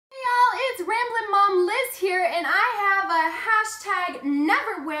Ramblin' Mom Liz here, and I have a hashtag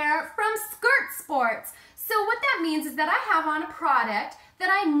never wear from Skirt Sports. So what that means is that I have on a product that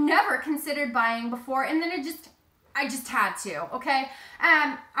I never considered buying before, and then I just had to, okay?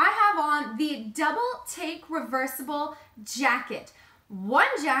 I have on the double take reversible jacket. One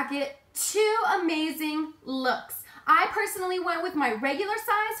jacket, two amazing looks. I personally went with my regular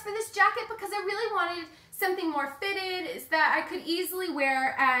size for this jacket because I really wanted something more fitted that I could easily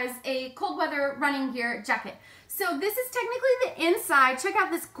wear as a cold weather running gear jacket. So this is technically the inside. Check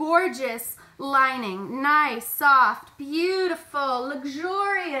out this gorgeous lining. Nice, soft, beautiful,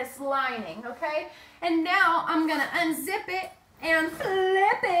 luxurious lining, okay? And now I'm gonna unzip it and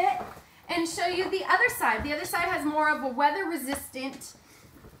flip it and show you the other side. The other side has more of a weather resistant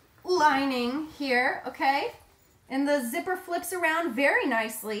lining here, okay? And the zipper flips around very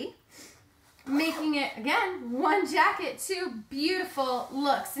nicely, making it, again, one jacket, two beautiful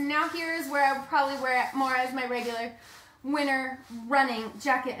looks. And now here's where I would probably wear it more as my regular winter running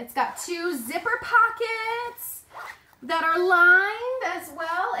jacket. It's got two zipper pockets that are lined as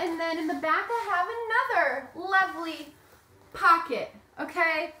well. And then in the back I have another lovely pocket,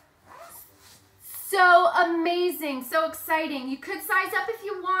 okay? So amazing, so exciting. You could size up if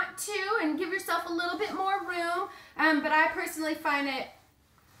you want to and give yourself a little bit more room, but I personally find it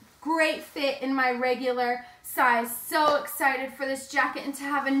great fit in my regular size. So excited for this jacket and to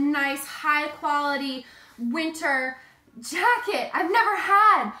have a nice high quality winter jacket. I've never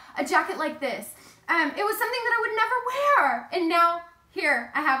had a jacket like this. It was something that I would never wear, and now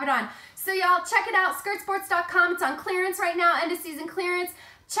here I have it on. So y'all check it out, skirtsports.com. It's on clearance right now, end of season clearance.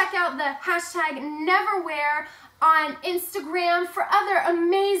 Check out the hashtag neverwear on Instagram for other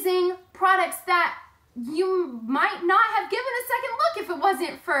amazing products that you might not have given a second look if it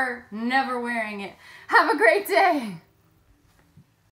wasn't for never wearing it. Have a great day.